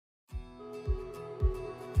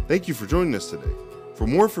Thank you for joining us today. For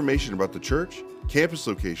more information about the church, campus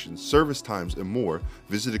locations, service times, and more,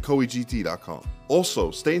 visit ecoegt.com.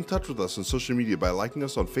 Also, stay in touch with us on social media by liking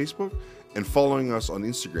us on Facebook and following us on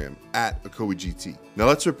Instagram at ecoegt. Now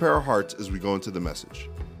let's prepare our hearts as we go into the message.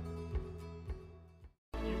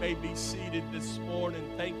 You may be seated this morning.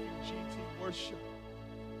 Thank you, GT Worship.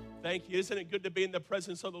 Thank you. Isn't it good to be in the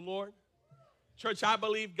presence of the Lord? Church, I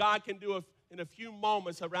believe God can do in a few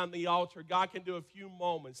moments around the altar, God can do a few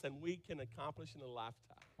moments and we can accomplish in a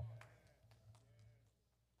lifetime.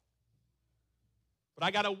 But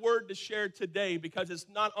I got a word to share today because it's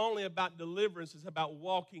not only about deliverance, it's about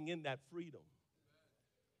walking in that freedom.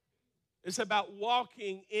 It's about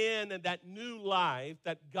walking in that new life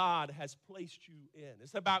that God has placed you in.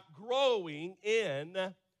 It's about growing in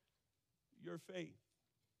your faith.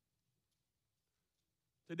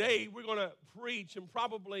 Today we're going to preach, and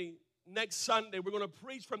probably next Sunday we're going to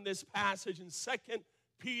preach from this passage in 2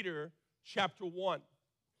 Peter chapter 1.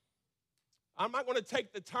 I'm not going to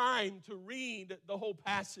take the time to read the whole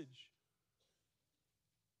passage.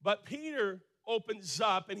 But Peter opens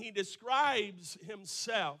up and he describes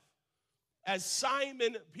himself as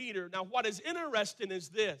Simon Peter. Now, what is interesting is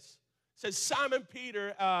this. It says, Simon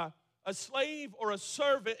Peter, a slave or a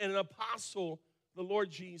servant and an apostle of the Lord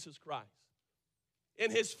Jesus Christ. In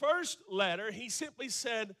his first letter, he simply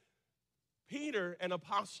said, Peter, an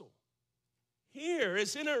apostle. Here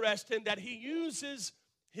it's interesting that he uses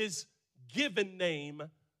his given name,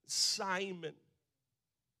 Simon.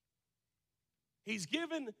 He's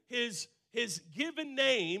given his given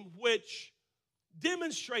name, which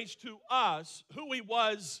demonstrates to us who he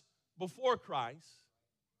was before Christ.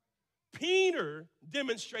 Peter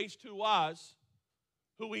demonstrates to us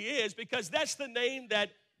who he is because that's the name that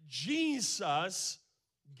Jesus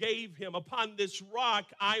gave him. Upon this rock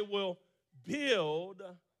I will build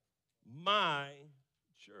my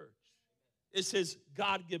church. It's his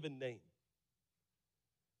God-given name.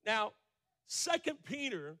 Now, 2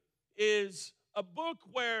 Peter is a book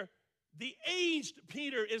where the aged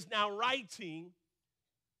Peter is now writing,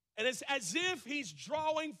 and it's as if he's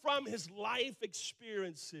drawing from his life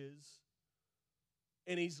experiences,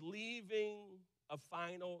 and he's leaving a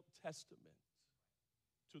final testament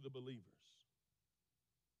to the believers.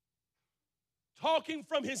 Talking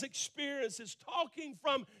from his experiences, talking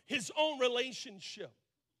from his own relationship.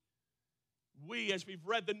 We, as we've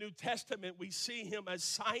read the New Testament, we see him as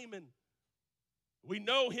Simon. We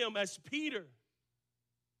know him as Peter.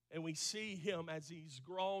 And we see him as he's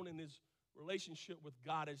grown in his relationship with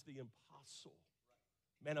God as the apostle,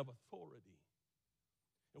 man of authority.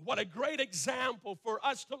 And what a great example for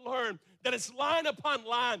us to learn that it's line upon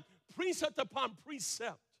line, precept upon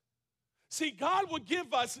precept. See, God will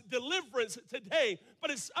give us deliverance today,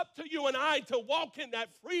 but it's up to you and I to walk in that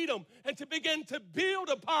freedom and to begin to build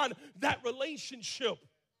upon that relationship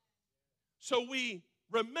so we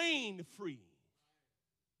remain free.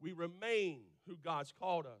 We remain who God's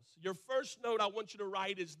called us. Your first note I want you to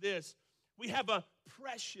write is this. We have a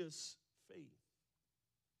precious faith.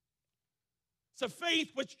 It's a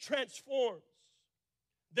faith which transforms.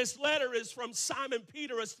 This letter is from Simon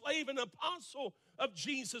Peter, a slave and apostle of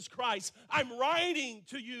Jesus Christ. I'm writing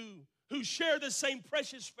to you who share the same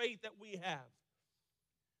precious faith that we have.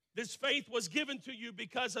 This faith was given to you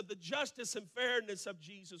because of the justice and fairness of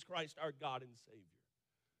Jesus Christ, our God and Savior.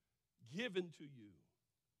 Given to you.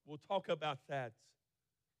 We'll talk about that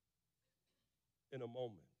in a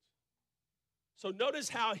moment. So notice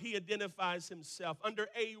how he identifies himself. Under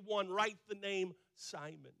A1, write the name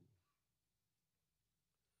Simon.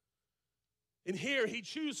 And here he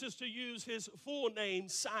chooses to use his full name,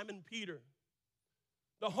 Simon Peter.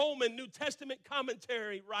 The Holman New Testament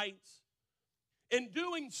commentary writes, in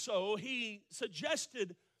doing so, he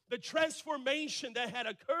suggested the transformation that had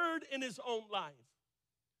occurred in his own life.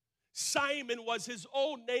 Simon was his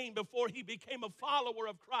old name before he became a follower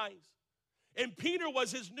of Christ. And Peter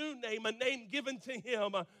was his new name, a name given to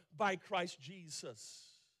him by Christ Jesus.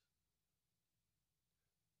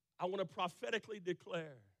 I want to prophetically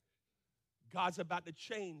declare God's about to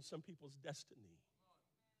change some people's destiny.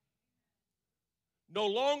 No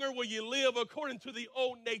longer will you live according to the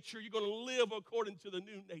old nature. You're going to live according to the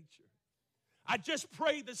new nature. I just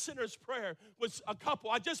prayed the sinner's prayer with a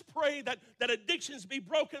couple. I just prayed that addictions be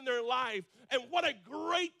broken in their life. And what a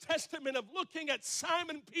great testament of looking at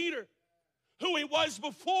Simon Peter, who he was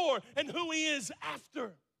before and who he is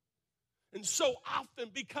after. And so often,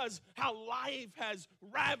 because how life has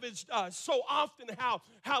ravaged us, so often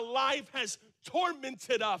how life has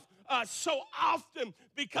tormented us, so often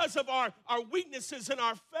because of our weaknesses and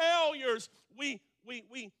our failures, we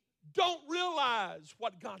don't realize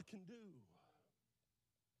what God can do.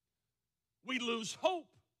 we lose hope.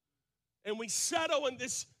 And we settle in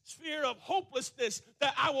this sphere of hopelessness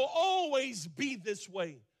that I will always be this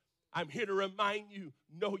way. I'm here to remind you,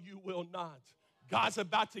 no, you will not. God's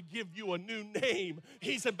about to give you a new name.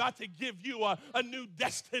 He's about to give you a new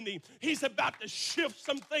destiny. He's about to shift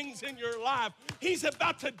some things in your life. He's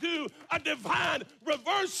about to do a divine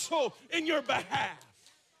reversal in your behalf.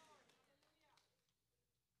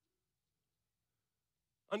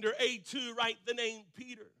 Under A2, write the name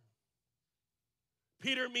Peter.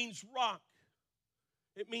 Peter means rock.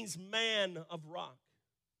 It means man of rock.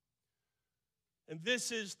 And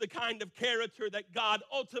this is the kind of character that God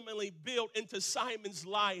ultimately built into Simon's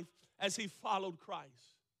life as he followed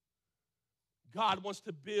Christ. God wants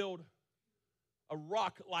to build a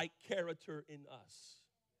rock-like character in us.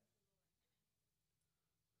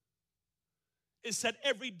 It's that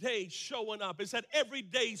everyday showing up. It's that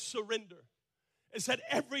everyday surrender. It's that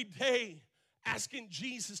everyday asking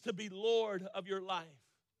Jesus to be Lord of your life.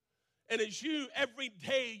 And as you, every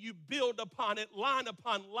day, you build upon it, line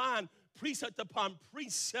upon line, precept upon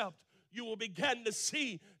precept, you will begin to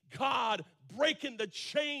see God breaking the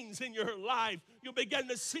chains in your life. You'll begin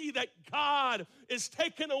to see that God is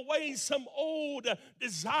taking away some old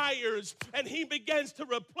desires, and he begins to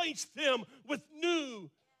replace them with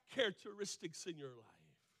new characteristics in your life.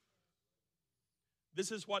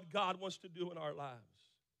 This is what God wants to do in our lives.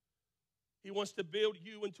 He wants to build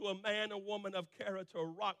you into a man or woman of character, a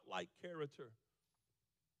rock-like character,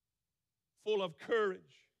 full of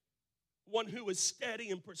courage, one who is steady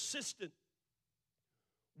and persistent,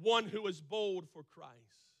 one who is bold for Christ.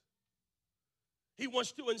 He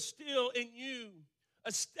wants to instill in you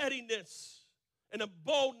a steadiness and a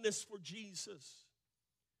boldness for Jesus.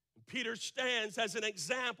 Peter stands as an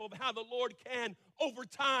example of how the Lord can, over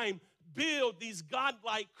time, build these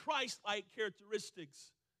godlike, Christ-like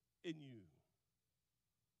characteristics in you.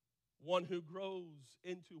 One who grows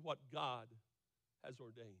into what God has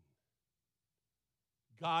ordained.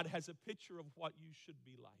 God has a picture of what you should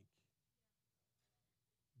be like.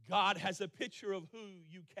 God has a picture of who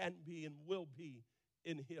you can be and will be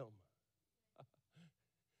in him.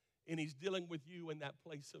 And he's dealing with you in that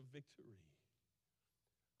place of victory.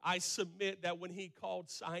 I submit that when he called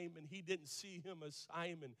Simon, he didn't see him as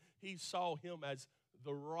Simon. He saw him as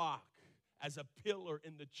the rock, as a pillar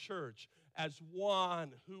in the church, as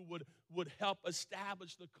one who would help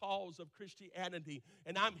establish the cause of Christianity.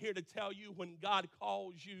 And I'm here to tell you, when God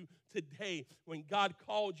calls you today, when God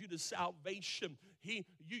called you to salvation,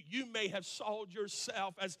 you may have saw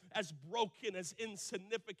yourself as broken, as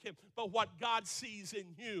insignificant, but what God sees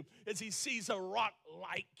in you is he sees a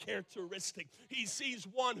rock-like characteristic. He sees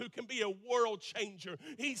one who can be a world changer.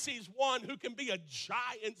 He sees one who can be a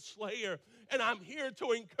giant slayer. And I'm here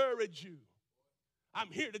to encourage you. I'm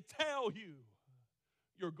here to tell you,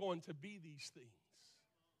 you're going to be these things.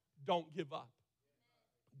 Don't give up.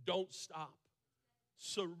 Don't stop.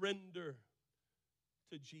 Surrender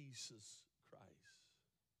to Jesus Christ.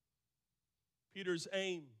 Peter's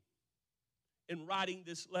aim in writing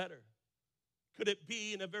this letter, could it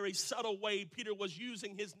be in a very subtle way, Peter was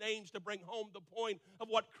using his names to bring home the point of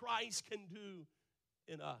what Christ can do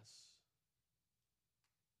in us.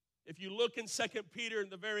 If you look in 2 Peter in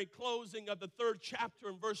the very closing of the 3rd chapter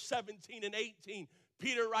in verse 17 and 18,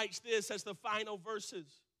 Peter writes this as the final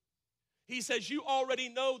verses. He says, you already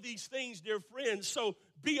know these things, dear friends, so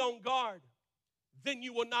be on guard. Then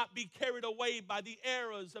you will not be carried away by the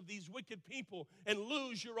errors of these wicked people and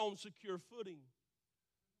lose your own secure footing.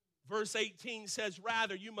 Verse 18 says,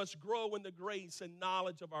 rather, you must grow in the grace and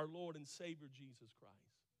knowledge of our Lord and Savior Jesus Christ.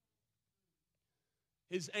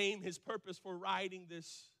 His aim, his purpose for writing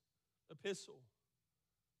this epistle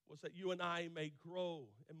was that you and I may grow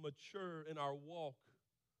and mature in our walk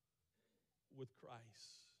with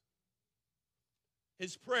Christ.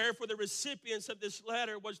 His prayer for the recipients of this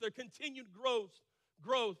letter was their continued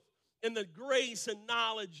growth in the grace and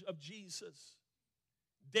knowledge of Jesus.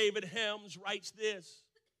 David Helms writes this,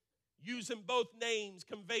 using both names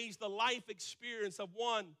conveys the life experience of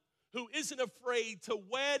one who isn't afraid to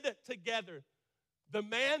wed together the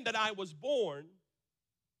man that I was born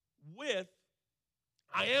with.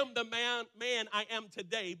 I am the man I am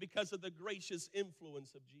today because of the gracious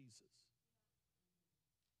influence of Jesus.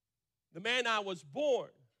 The man I was born,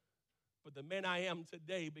 but the man I am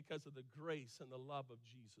today because of the grace and the love of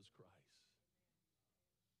Jesus Christ.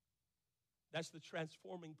 That's the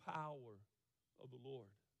transforming power of the Lord.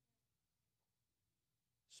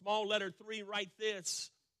 Small letter 3, write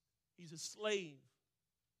this. He's a slave.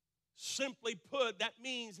 Simply put, that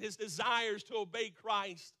means his desires to obey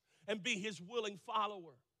Christ and be his willing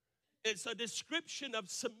follower. It's a description of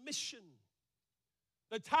submission.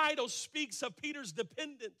 The title speaks of Peter's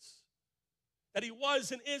dependence, that he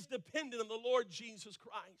was and is dependent on the Lord Jesus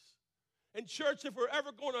Christ. And church, if we're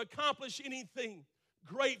ever going to accomplish anything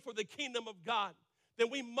great for the kingdom of God, then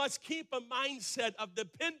we must keep a mindset of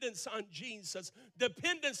dependence on Jesus,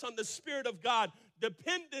 dependence on the Spirit of God,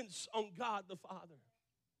 dependence on God the Father.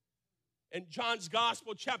 In John's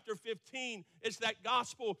Gospel, chapter 15, it's that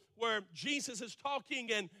gospel where Jesus is talking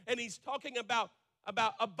and he's talking about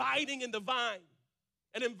abiding in the vine.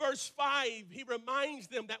 And in verse 5, he reminds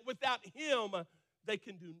them that without him, they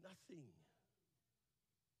can do nothing.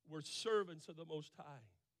 We're servants of the Most High.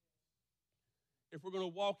 If we're going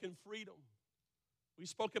to walk in freedom, we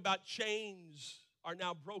spoke about chains are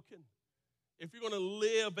now broken. If you're going to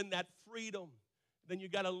live in that freedom, then you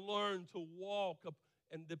got to learn to walk up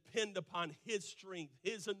and depend upon His strength,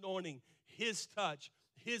 His anointing, His touch,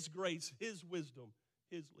 His grace, His wisdom,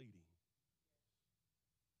 His leading.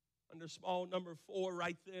 Under small number 4,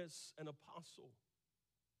 write this: an apostle.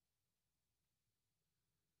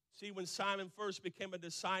 See, when Simon first became a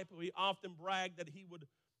disciple, he often bragged that he would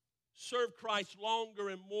serve Christ longer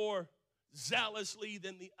and more zealously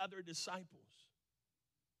than the other disciples.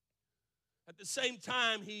 At the same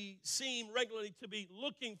time, he seemed regularly to be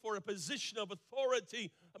looking for a position of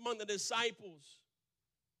authority among the disciples.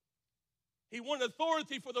 He wanted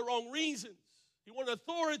authority for the wrong reasons. He wanted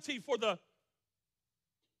authority for the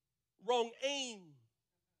wrong aim.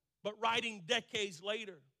 But writing decades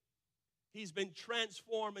later, he's been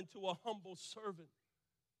transformed into a humble servant,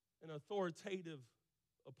 an authoritative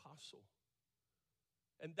apostle.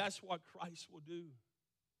 And that's what Christ will do.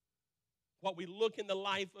 What we look in the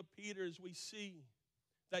life of Peter is we see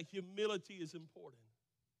that humility is important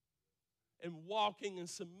and walking in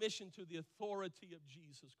submission to the authority of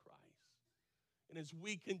Jesus Christ. And as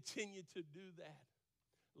we continue to do that,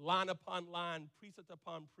 line upon line, precept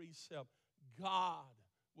upon precept, God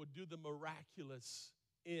will do the miraculous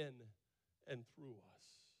in and through us.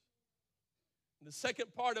 In the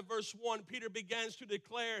second part of verse 1, Peter begins to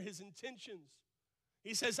declare his intentions.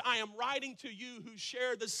 He says, I am writing to you who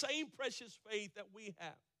share the same precious faith that we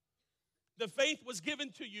have. The faith was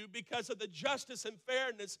given to you because of the justice and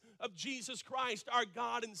fairness of Jesus Christ, our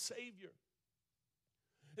God and Savior.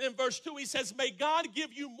 And in verse 2, he says, may God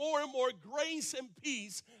give you more and more grace and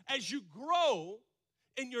peace as you grow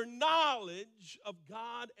in your knowledge of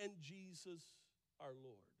God and Jesus our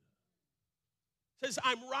Lord. It says,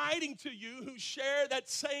 I'm writing to you who share that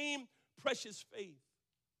same precious faith.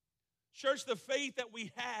 Church, the faith that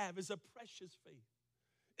we have is a precious faith.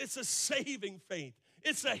 It's a saving faith.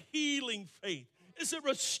 It's a healing faith. It's a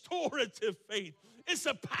restorative faith. It's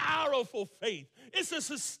a powerful faith. It's a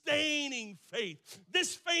sustaining faith.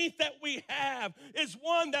 This faith that we have is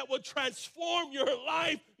one that will transform your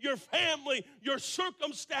life, your family, your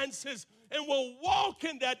circumstances, and will walk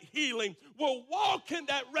in that healing, will walk in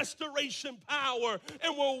that restoration power,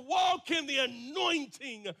 and will walk in the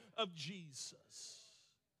anointing of Jesus.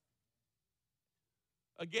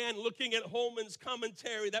 Again, looking at Holman's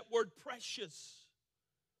commentary, that word precious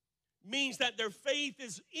means that their faith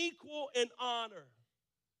is equal in honor,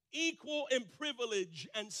 equal in privilege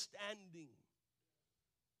and standing.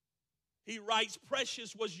 He writes,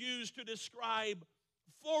 precious was used to describe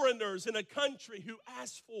foreigners in a country who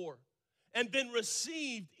asked for and then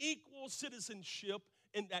received equal citizenship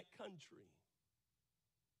in that country.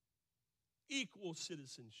 Equal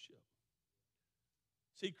citizenship.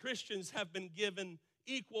 See, Christians have been given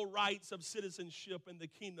equal rights of citizenship in the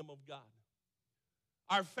kingdom of God.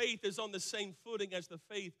 Our faith is on the same footing as the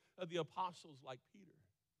faith of the apostles like Peter.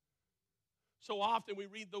 So often we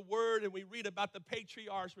read the word and we read about the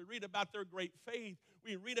patriarchs, we read about their great faith,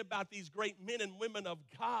 we read about these great men and women of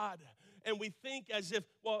God, and we think as if,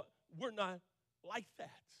 well, we're not like that.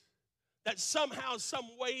 That somehow, some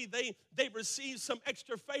way they receive some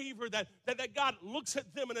extra favor, that God looks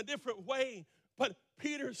at them in a different way. But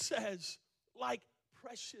Peter says, like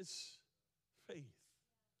precious faith.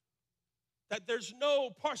 That there's no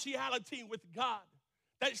partiality with God.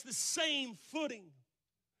 That it's the same footing.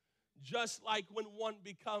 Just like when one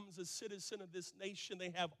becomes a citizen of this nation,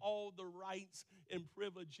 they have all the rights and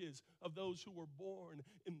privileges of those who were born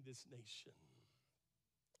in this nation.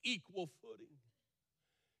 Equal footing.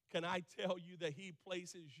 Can I tell you that He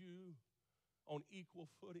places you on equal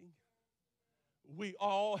footing? We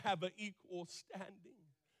all have an equal standing.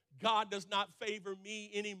 God does not favor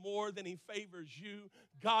me any more than He favors you.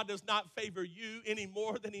 God does not favor you any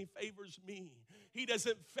more than He favors me. He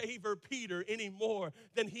doesn't favor Peter any more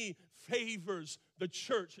than He favors the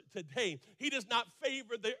church today. He does not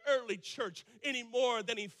favor the early church any more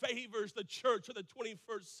than He favors the church of the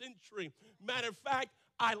 21st century. Matter of fact,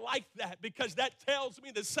 I like that because that tells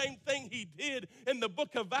me the same thing he did in the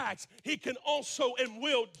book of Acts, he can also and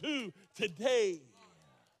will do today.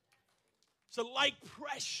 So like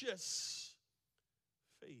precious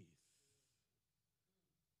faith.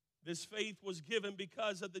 This faith was given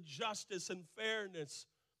because of the justice and fairness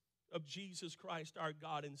of Jesus Christ, our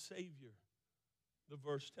God and Savior, the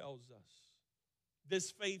verse tells us.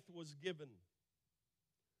 This faith was given.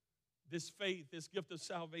 This faith, this gift of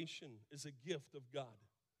salvation is a gift of God.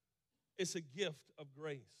 It's a gift of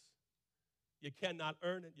grace. You cannot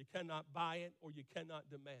earn it, you cannot buy it, or you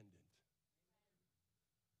cannot demand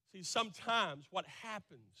it. See, sometimes what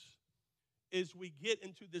happens is we get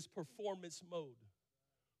into this performance mode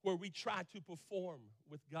where we try to perform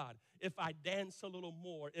with God. If I dance a little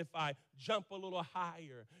more, if I jump a little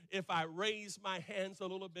higher, if I raise my hands a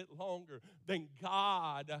little bit longer, then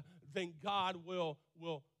God will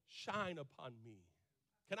shine upon me.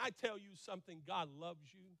 Can I tell you something? God loves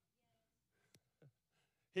you.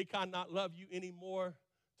 He cannot love you any more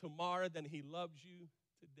tomorrow than he loves you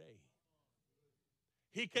today.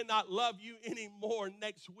 He cannot love you any more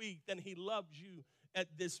next week than he loves you at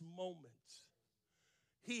this moment.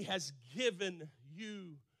 He has given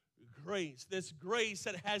you grace. This grace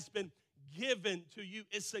that has been given to you,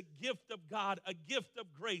 it's a gift of God, a gift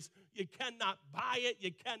of grace. You cannot buy it,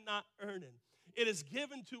 you cannot earn it. It is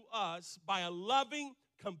given to us by a loving,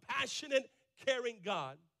 compassionate, caring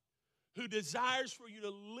God who desires for you to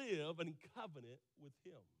live in covenant with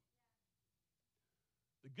him.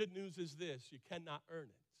 The good news is this: you cannot earn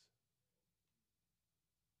it.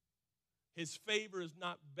 His favor is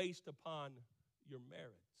not based upon your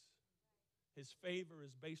merits. His favor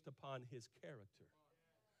is based upon his character,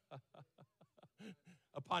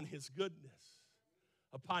 upon his goodness,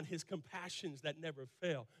 upon his compassions that never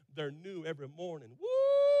fail. They're new every morning. Woo!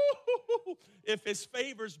 If his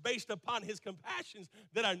favor is based upon his compassions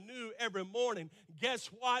that are new every morning, guess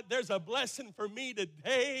what? There's a blessing for me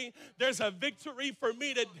today. There's a victory for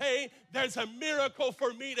me today. There's a miracle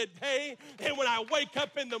for me today. And when I wake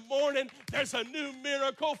up in the morning, there's a new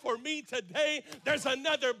miracle for me today. There's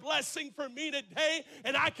another blessing for me today.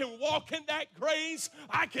 And I can walk in that grace.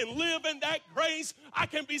 I can live in that grace. I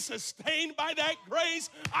can be sustained by that grace.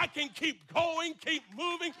 I can keep going, keep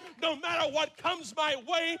moving, no matter what comes my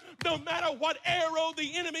way, no matter what arrow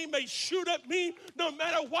the enemy may shoot at me, no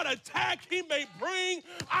matter what attack he may bring,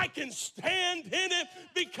 I can stand in it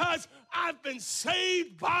because I've been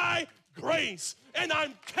saved by grace and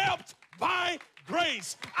I'm kept by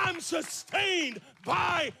grace. I'm sustained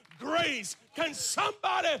by grace. Can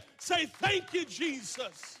somebody say, thank you,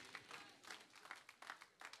 Jesus?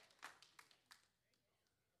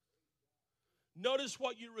 Notice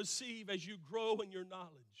what you receive as you grow in your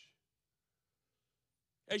knowledge.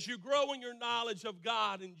 As you grow in your knowledge of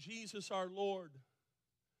God and Jesus our Lord,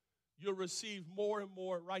 you'll receive more and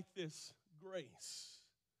more, write this, grace.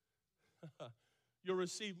 You'll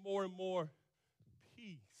receive more and more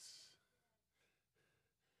peace.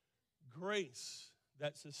 Grace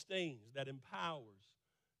that sustains, that empowers,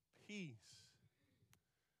 peace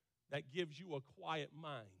that gives you a quiet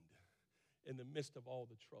mind in the midst of all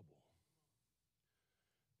the trouble.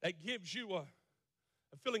 That gives you a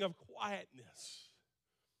feeling of quietness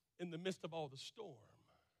in the midst of all the storm.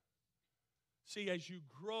 See, as you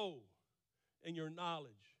grow in your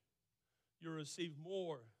knowledge, you'll receive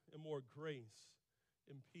more and more grace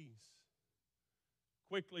and peace.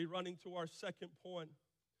 Quickly running to our second point,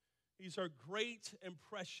 these are great and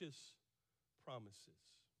precious promises.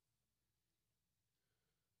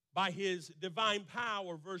 By his divine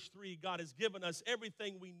power, verse 3, God has given us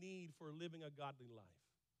everything we need for living a godly life.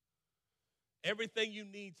 Everything you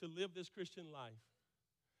need to live this Christian life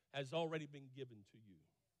has already been given to you.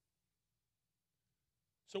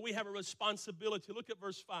 So we have a responsibility. Look at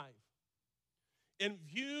verse 5. In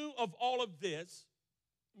view of all of this,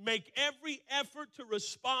 make every effort to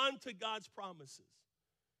respond to God's promises.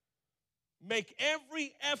 Make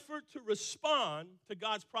every effort to respond to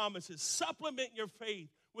God's promises. Supplement your faith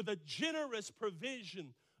with a generous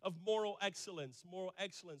provision of moral excellence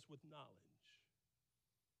with knowledge.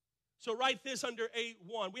 So write this under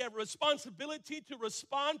 8:1. We have a responsibility to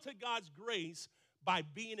respond to God's grace by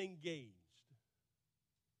being engaged.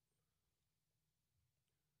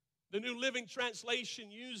 The New Living Translation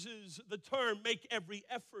uses the term make every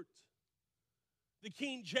effort. The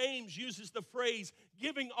King James uses the phrase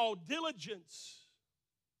giving all diligence.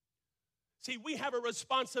 See, we have a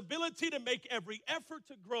responsibility to make every effort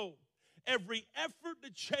to grow, every effort to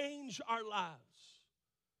change our lives.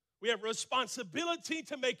 We have a responsibility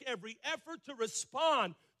to make every effort to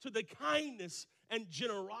respond to the kindness and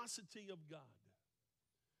generosity of God.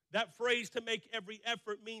 That phrase, to make every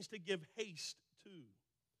effort, means to give haste to. In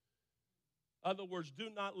other words, do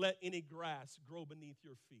not let any grass grow beneath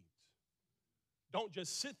your feet. Don't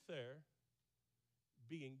just sit there,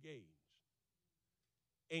 be engaged.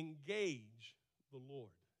 Engage the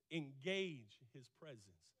Lord. Engage his presence.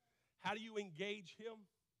 How do you engage him?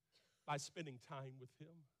 By spending time with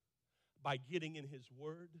him, by getting in his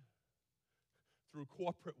word, through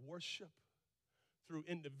corporate worship, through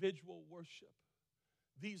individual worship.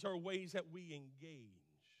 These are ways that we engage.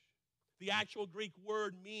 The actual Greek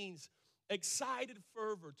word means excited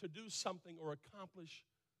fervor to do something or accomplish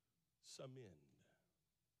some end.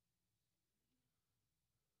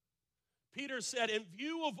 Peter said, in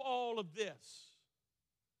view of all of this,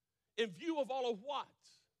 in view of all of what?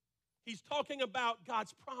 He's talking about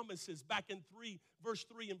God's promises back in verse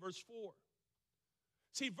 3 and verse 4.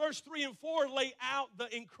 See, verse 3 and 4 lay out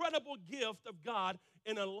the incredible gift of God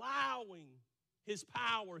in allowing his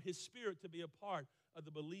power, his spirit to be a part of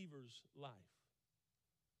the believer's life.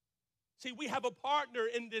 See, we have a partner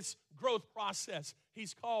in this growth process.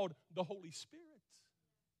 He's called the Holy Spirit.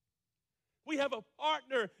 We have a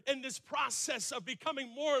partner in this process of becoming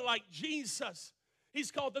more like Jesus.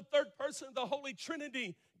 He's called the third person of the Holy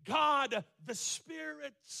Trinity, God the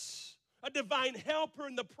Spirit, a divine helper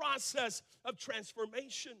in the process of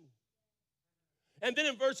transformation. And then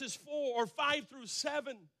in verses 5 through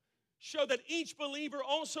 7, show that each believer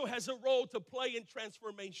also has a role to play in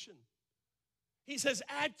transformation. He says,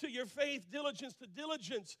 add to your faith diligence to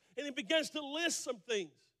diligence. And he begins to list some things.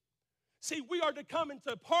 See, we are to come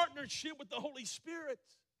into partnership with the Holy Spirit.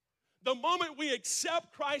 The moment we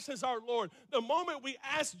accept Christ as our Lord, the moment we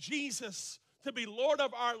ask Jesus to be Lord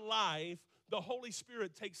of our life, the Holy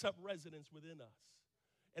Spirit takes up residence within us.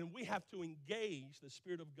 And we have to engage the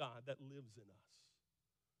Spirit of God that lives in us.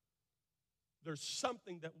 There's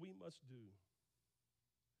something that we must do.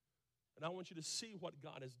 And I want you to see what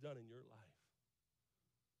God has done in your life.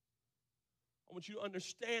 I want you to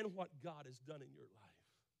understand what God has done in your life.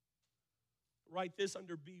 Write this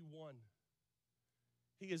under B1.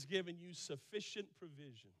 He has given you sufficient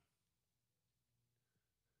provision.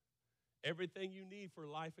 Everything you need for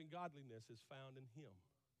life and godliness is found in him,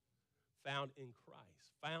 found in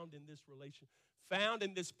Christ, found in this relation, found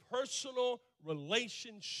in this personal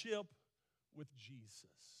relationship with Jesus.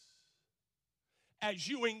 As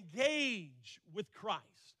you engage with Christ,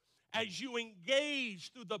 as you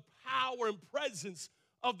engage through the power and presence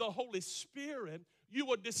of the Holy Spirit, you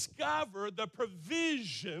will discover the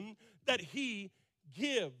provision that he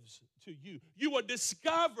gives to you. You will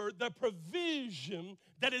discover the provision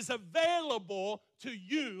that is available to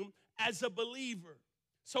you as a believer.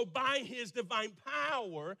 So by his divine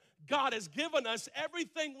power, God has given us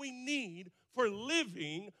everything we need for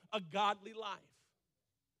living a godly life.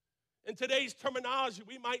 In today's terminology,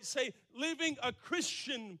 we might say living a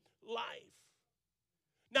Christian life.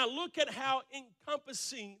 Now look at how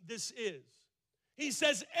encompassing this is. He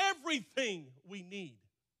says everything we need.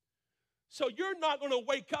 So you're not going to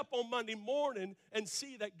wake up on Monday morning and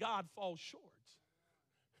see that God falls short.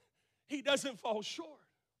 He doesn't fall short.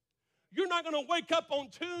 You're not going to wake up on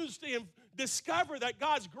Tuesday and discover that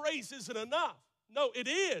God's grace isn't enough. No, it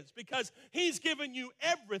is, because he's given you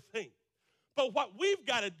everything. But what we've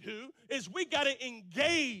got to do is we got to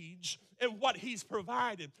engage in what he's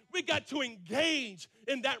provided. We got to engage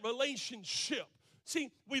in that relationship.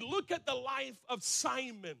 See, we look at the life of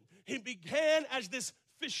Simon. He began as this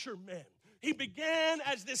fisherman. He began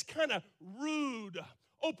as this kind of rude,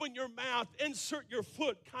 open your mouth, insert your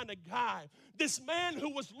foot kind of guy. This man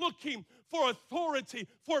who was looking for authority,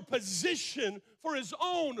 for position, for his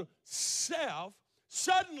own self.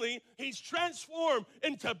 Suddenly, he's transformed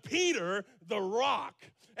into Peter the rock.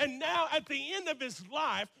 And now at the end of his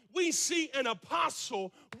life, we see an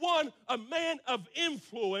apostle, a man of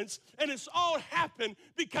influence, and it's all happened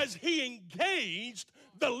because he engaged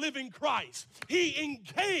the living Christ. He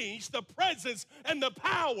engaged the presence and the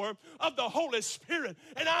power of the Holy Spirit.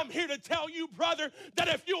 And I'm here to tell you, brother, that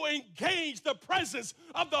if you engage the presence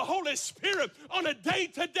of the Holy Spirit on a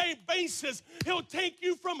day-to-day basis, he'll take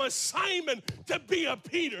you from a Simon to be a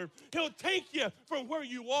Peter. He'll take you from where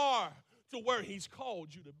you are to where he's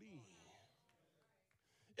called you to be.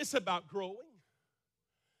 It's about growing.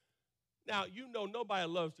 Now, you know nobody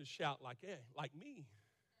loves to shout like me.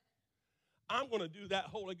 I'm going to do that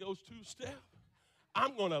Holy Ghost two-step.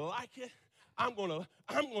 I'm going to like it. I'm going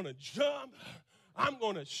to jump. I'm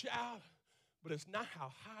going to shout. But it's not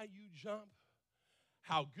how high you jump,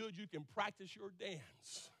 how good you can practice your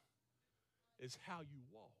dance. It's how you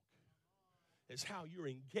walk. It's how you're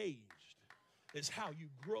engaged. It's how you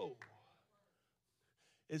grow.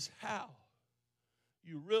 It's how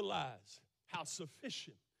you realize how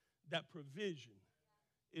sufficient that provision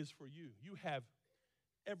is for you. You have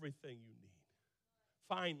everything you need.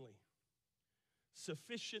 Finally,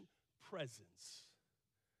 sufficient presence.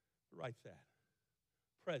 Write that.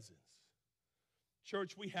 Presence.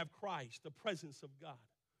 Church, we have Christ, the presence of God,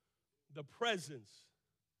 the presence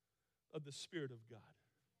of the Spirit of God.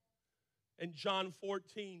 In John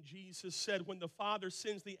 14, Jesus said, when the Father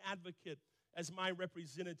sends the advocate as my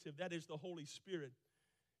representative, that is the Holy Spirit,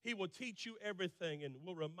 he will teach you everything and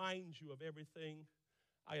will remind you of everything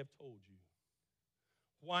I have told you.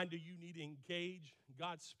 Why do you need to engage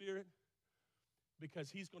God's Spirit?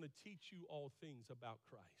 Because he's going to teach you all things about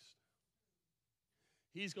Christ.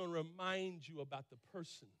 He's going to remind you about the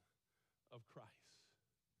person of Christ.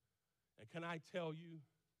 And can I tell you,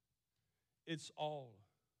 it's all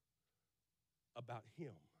about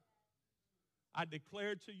him. I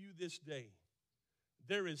declare to you this day,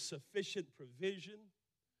 there is sufficient provision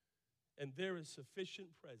and there is sufficient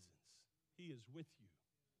presence. He is with you.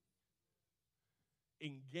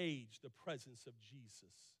 Engage the presence of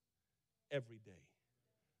Jesus every day.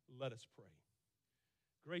 Let us pray.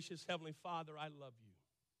 Gracious Heavenly Father, I love you.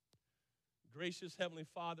 Gracious Heavenly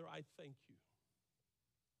Father, I thank you.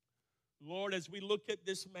 Lord, as we look at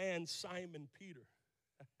this man, Simon Peter,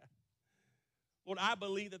 Lord, I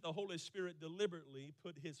believe that the Holy Spirit deliberately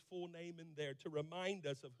put his full name in there to remind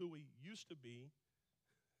us of who he used to be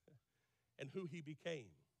and who he became.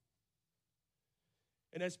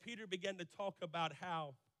 And as Peter began to talk about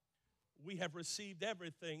how we have received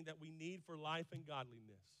everything that we need for life and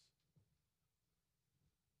godliness,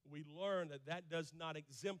 we learn that that does not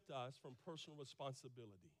exempt us from personal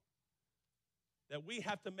responsibility. That we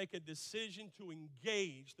have to make a decision to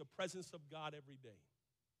engage the presence of God every day.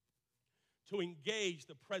 To engage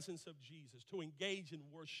the presence of Jesus. To engage in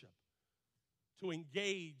worship. To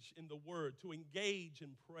engage in the Word. To engage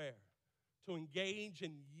in prayer. To engage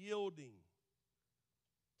in yielding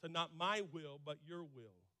to not my will, but your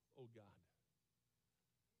will, oh God.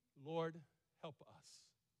 Lord, help us.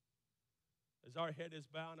 As our head is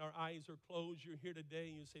bowed and our eyes are closed, you're here today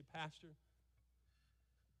and you say, Pastor,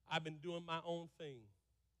 I've been doing my own thing.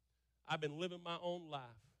 I've been living my own life.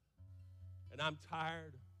 And I'm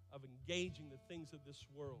tired of engaging the things of this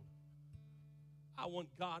world. I want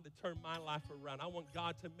God to turn my life around. I want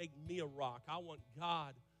God to make me a rock. I want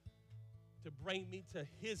God to bring me to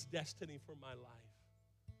his destiny for my life.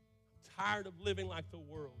 I'm tired of living like the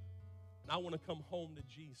world. And I want to come home to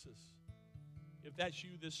Jesus. If that's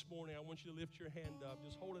you this morning, I want you to lift your hand up.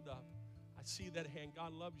 Just hold it up. I see that hand.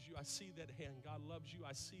 God loves you. I see that hand. God loves you.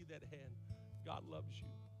 I see that hand. God loves you.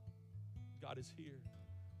 God is here.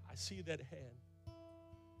 I see that hand.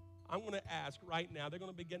 I'm going to ask right now. They're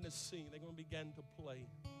going to begin to sing. They're going to begin to play.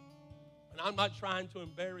 And I'm not trying to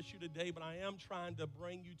embarrass you today, but I am trying to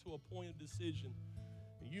bring you to a point of decision.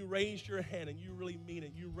 And you raised your hand, and you really mean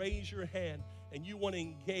it. You raise your hand, and you want to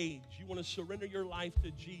engage. You want to surrender your life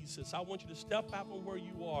to Jesus. I want you to step out from where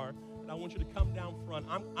you are, and I want you to come down front.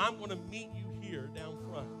 I'm going to meet you here down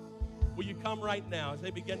front. Will you come right now as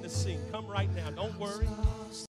they begin to sing? Come right now. Don't worry.